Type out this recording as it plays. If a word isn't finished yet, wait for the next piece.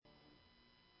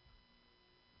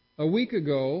A week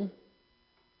ago,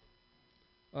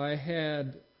 I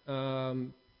had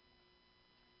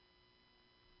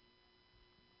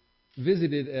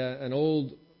visited an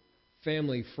old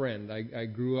family friend. I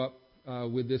grew up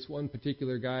with this one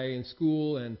particular guy in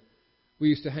school, and we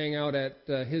used to hang out at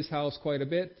his house quite a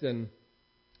bit, and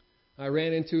I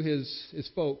ran into his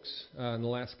folks in the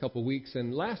last couple of weeks.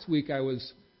 And last week I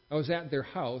was at their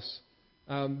house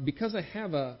because I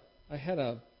had a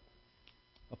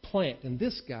plant, and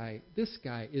this guy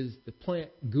is the plant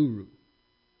guru.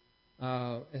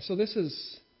 And so this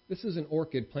is an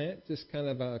orchid plant, just kind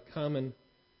of a common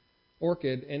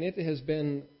orchid, and it has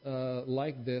been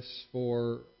like this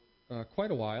for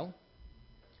quite a while.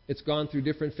 It's gone through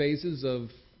different phases of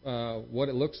what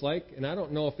it looks like, and I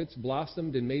don't know if it's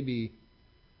blossomed in maybe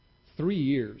 3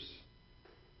 years.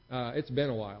 It's been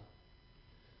a while.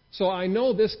 So I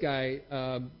know this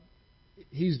guy,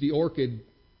 he's the orchid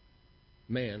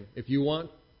man. If you want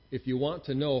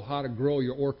to know how to grow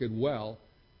your orchid well,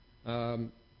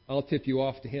 I'll tip you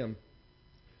off to him.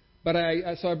 But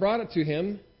so I brought it to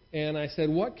him, and I said,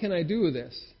 what can I do with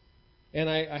this? And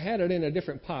I had it in a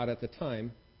different pot at the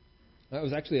time. That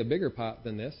was actually a bigger pot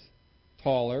than this,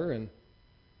 taller. And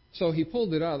so he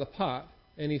pulled it out of the pot,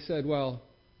 and he said, well,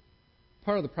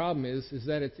 part of the problem is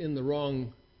that it's in the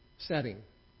wrong setting.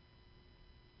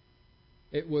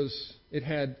 It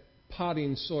had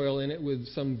potting soil in it with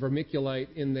some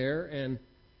vermiculite in there, and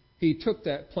he took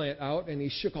that plant out and he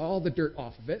shook all the dirt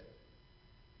off of it.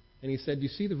 And he said, you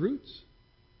see the roots?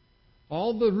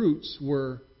 All the roots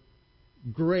were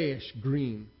grayish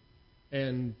green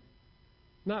and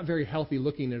not very healthy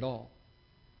looking at all.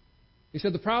 He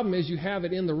said the problem is you have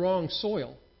it in the wrong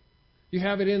soil. You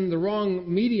have it in the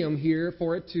wrong medium here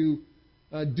for it to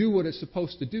do what it's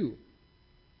supposed to do.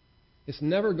 It's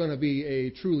never going to be a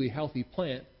truly healthy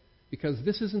plant because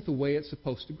this isn't the way it's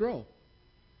supposed to grow.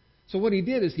 So what he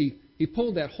did is he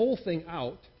pulled that whole thing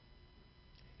out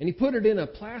and he put it in a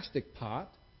plastic pot.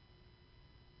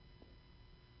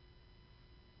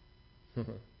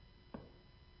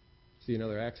 See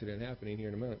another accident happening here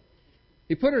in a minute.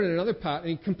 He put it in another pot and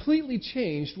he completely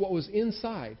changed what was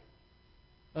inside.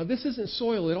 This isn't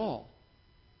soil at all.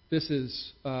 This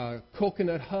is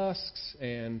coconut husks,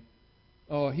 and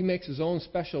he makes his own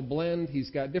special blend. He's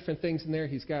got different things in there.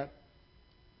 He's got,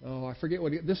 I forget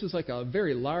what, this is like a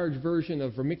very large version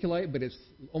of vermiculite, but it's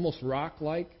almost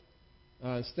rock-like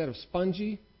instead of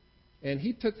spongy. And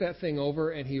he took that thing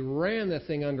over and he ran that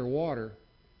thing underwater.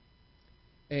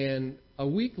 And a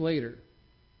week later,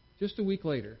 just a week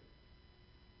later,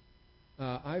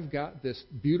 I've got this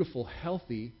beautiful,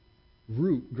 healthy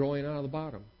root growing out of the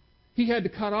bottom. He had to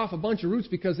cut off a bunch of roots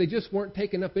because they just weren't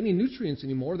taking up any nutrients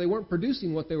anymore. They weren't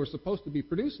producing what they were supposed to be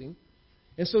producing.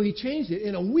 And so he changed it.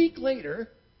 And a week later,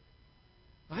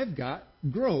 I've got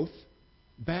growth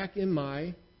back in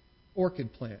my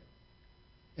orchid plant.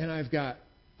 And I've got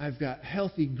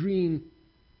healthy green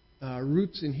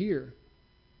roots in here.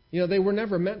 You know, they were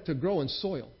never meant to grow in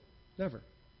soil. Never.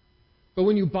 But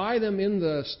when you buy them in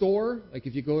the store, like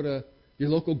if you go to your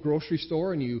local grocery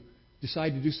store and you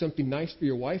decide to do something nice for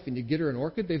your wife and you get her an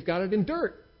orchid, they've got it in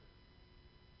dirt.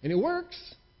 And it works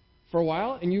for a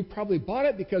while, and you probably bought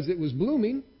it because it was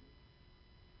blooming.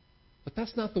 But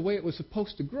that's not the way it was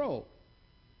supposed to grow.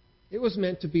 It was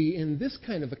meant to be in this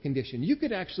kind of a condition. You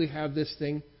could actually have this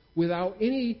thing without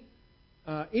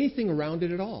anything around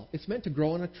it at all. It's meant to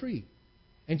grow on a tree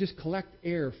and just collect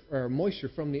air or moisture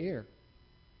from the air.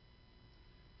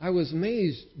 I was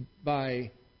amazed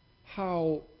by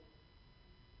how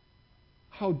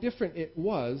different it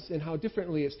was and how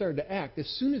differently it started to act as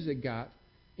soon as it got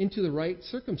into the right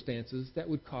circumstances that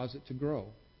would cause it to grow.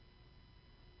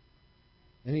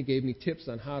 And he gave me tips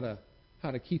on how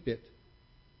to keep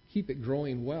it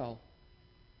growing well.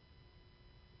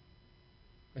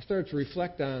 I started to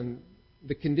reflect on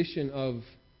the condition of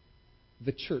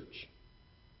the church.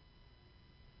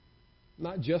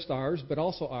 Not just ours, but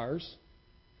also ours.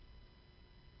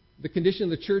 The condition of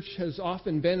the church has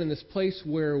often been in this place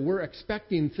where we're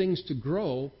expecting things to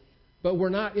grow, but we're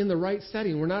not in the right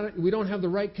setting. We don't have the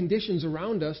right conditions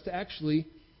around us to actually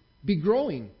be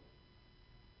growing.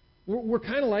 We're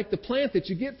kind of like the plant that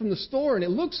you get from the store, and it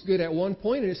looks good at one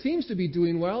point, and it seems to be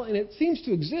doing well, and it seems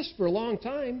to exist for a long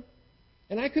time.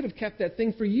 And I could have kept that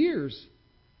thing for years,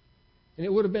 and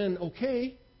it would have been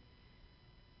okay.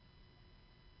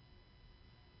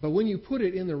 But when you put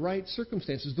it in the right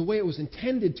circumstances, the way it was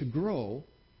intended to grow,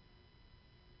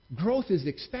 growth is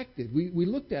expected. We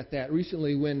looked at that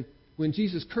recently when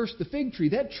Jesus cursed the fig tree.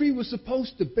 That tree was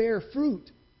supposed to bear fruit,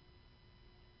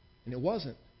 and it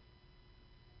wasn't.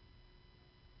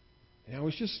 And I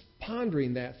was just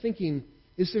pondering that, thinking,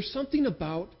 is there something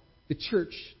about the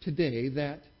church today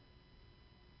that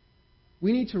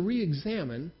we need to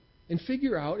re-examine and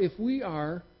figure out if we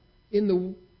are in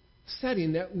the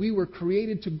setting that we were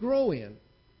created to grow in?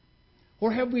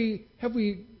 Or have we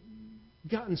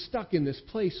gotten stuck in this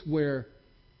place where,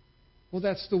 well,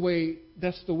 that's the way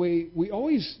we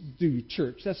always do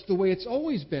church. That's the way it's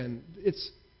always been.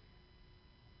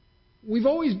 We've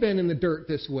always been in the dirt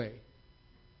this way.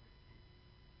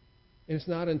 And it's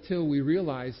not until we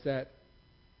realize that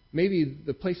maybe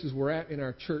the places we're at in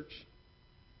our church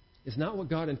is not what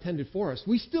God intended for us.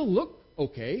 We still look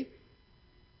okay,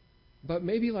 but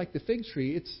maybe like the fig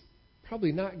tree, it's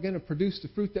probably not going to produce the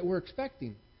fruit that we're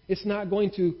expecting. It's not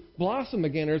going to blossom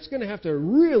again, or it's going to have to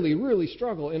really, really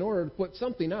struggle in order to put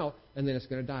something out, and then it's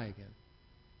going to die again.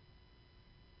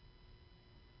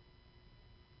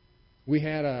 We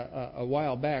had a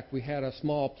while back, we had a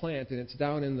small plant, and it's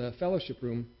down in the fellowship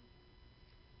room.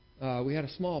 We had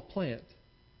a small plant,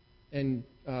 and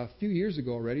a few years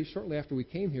ago already, shortly after we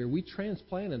came here, we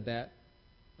transplanted that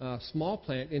small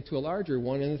plant into a larger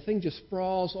one, and the thing just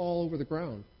sprawls all over the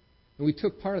ground. And we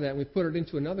took part of that and we put it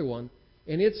into another one,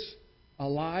 and it's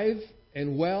alive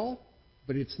and well,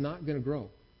 but it's not going to grow.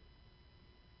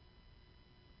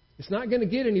 It's not going to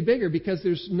get any bigger because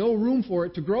there's no room for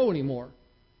it to grow anymore.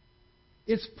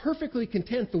 It's perfectly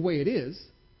content the way it is,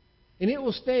 and it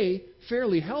will stay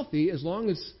fairly healthy as long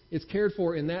as it's cared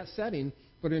for in that setting.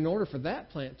 But in order for that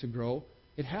plant to grow,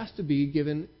 it has to be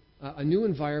given a new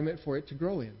environment for it to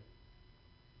grow in.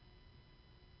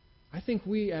 I think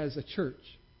we as a church,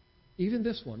 even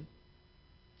this one,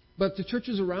 but the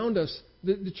churches around us,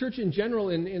 the church in general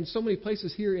in so many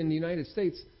places here in the United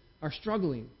States are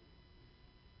struggling.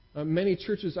 Many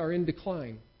churches are in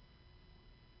decline.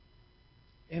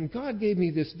 And God gave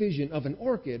me this vision of an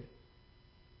orchid.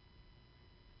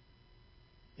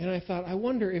 And I thought, I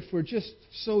wonder if we're just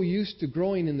so used to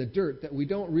growing in the dirt that we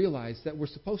don't realize that we're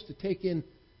supposed to take in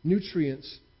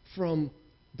nutrients from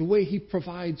the way He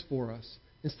provides for us,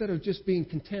 instead of just being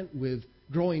content with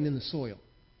growing in the soil.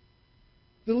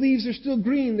 The leaves are still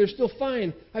green, they're still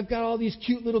fine. I've got all these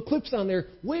cute little clips on there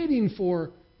waiting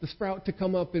for the sprout to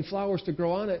come up and flowers to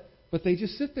grow on it, but they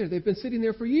just sit there. They've been sitting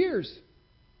there for years.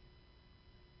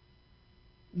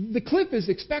 The clip is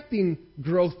expecting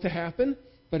growth to happen,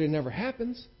 but it never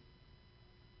happens.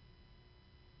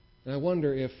 And I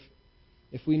wonder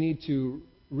if we need to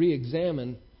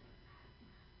re-examine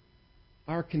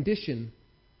our condition,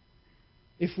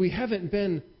 if we haven't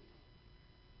been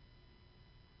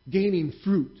gaining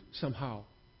fruit somehow.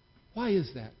 Why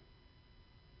is that?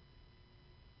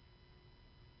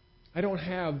 I don't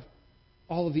have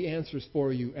all of the answers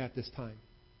for you at this time.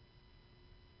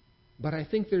 But I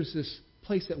think there's this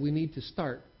place that we need to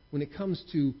start when it comes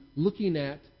to looking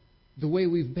at the way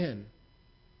we've been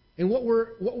and what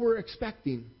we're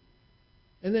expecting.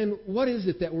 And then what is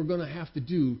it that we're going to have to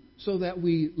do so that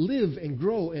we live and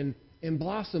grow and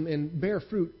blossom and bear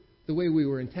fruit the way we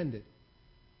were intended?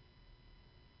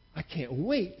 I can't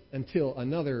wait until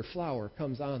another flower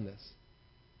comes on this.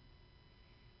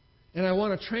 And I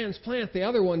want to transplant the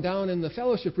other one down in the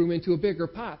fellowship room into a bigger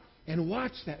pot and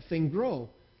watch that thing grow.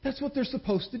 That's what they're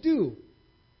supposed to do.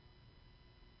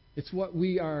 It's what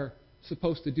we are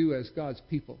supposed to do as God's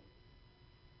people.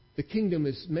 The kingdom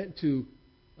is meant to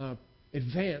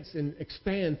advance and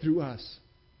expand through us.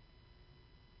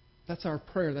 That's our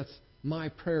prayer. That's my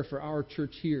prayer for our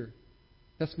church here.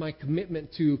 That's my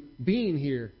commitment to being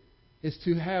here, is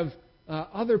to have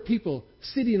other people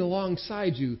sitting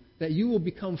alongside you that you will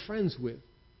become friends with.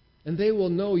 And they will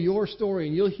know your story,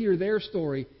 and you'll hear their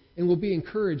story, and will be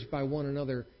encouraged by one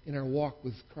another in our walk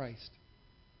with Christ.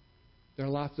 There are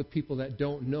lots of people that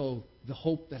don't know the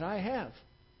hope that I have,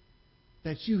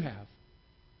 that you have.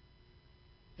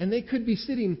 And they could be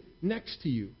sitting next to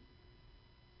you.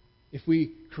 If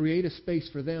we create a space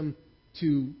for them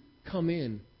to come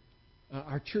in,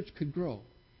 our church could grow.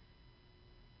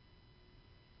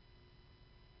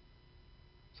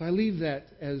 So I leave that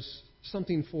as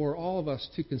something for all of us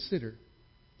to consider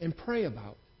and pray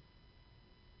about.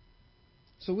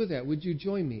 So with that, would you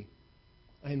join me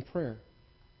in prayer?